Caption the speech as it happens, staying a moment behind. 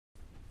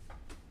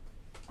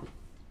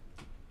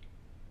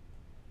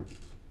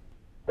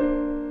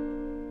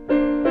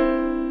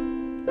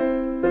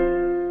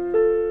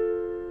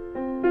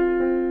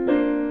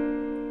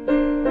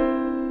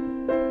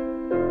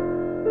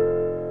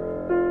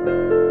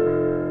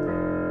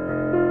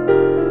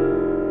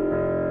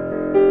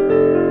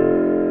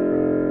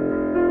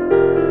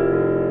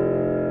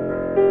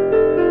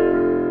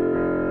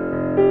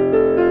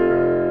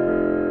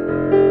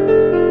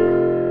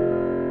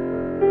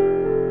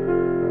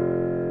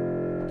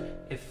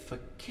If I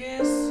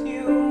kiss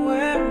you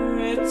where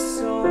it's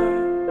sore,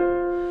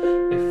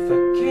 if I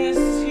kiss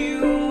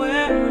you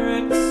where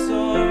it's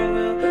sore,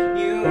 will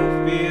you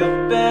feel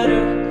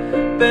better,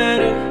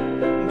 better,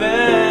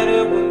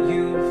 better? Will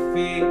you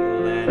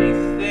feel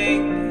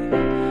anything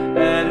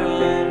at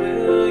all?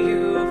 Will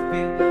you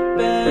feel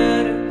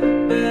better,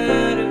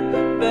 better,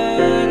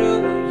 better?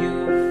 Will you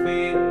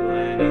feel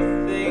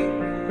anything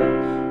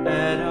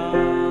at all?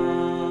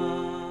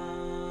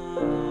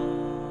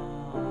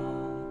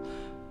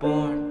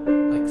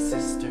 Born like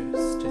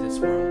sisters to this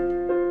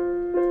world,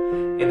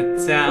 in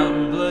a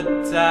town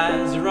blood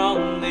ties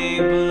run, they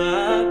blood.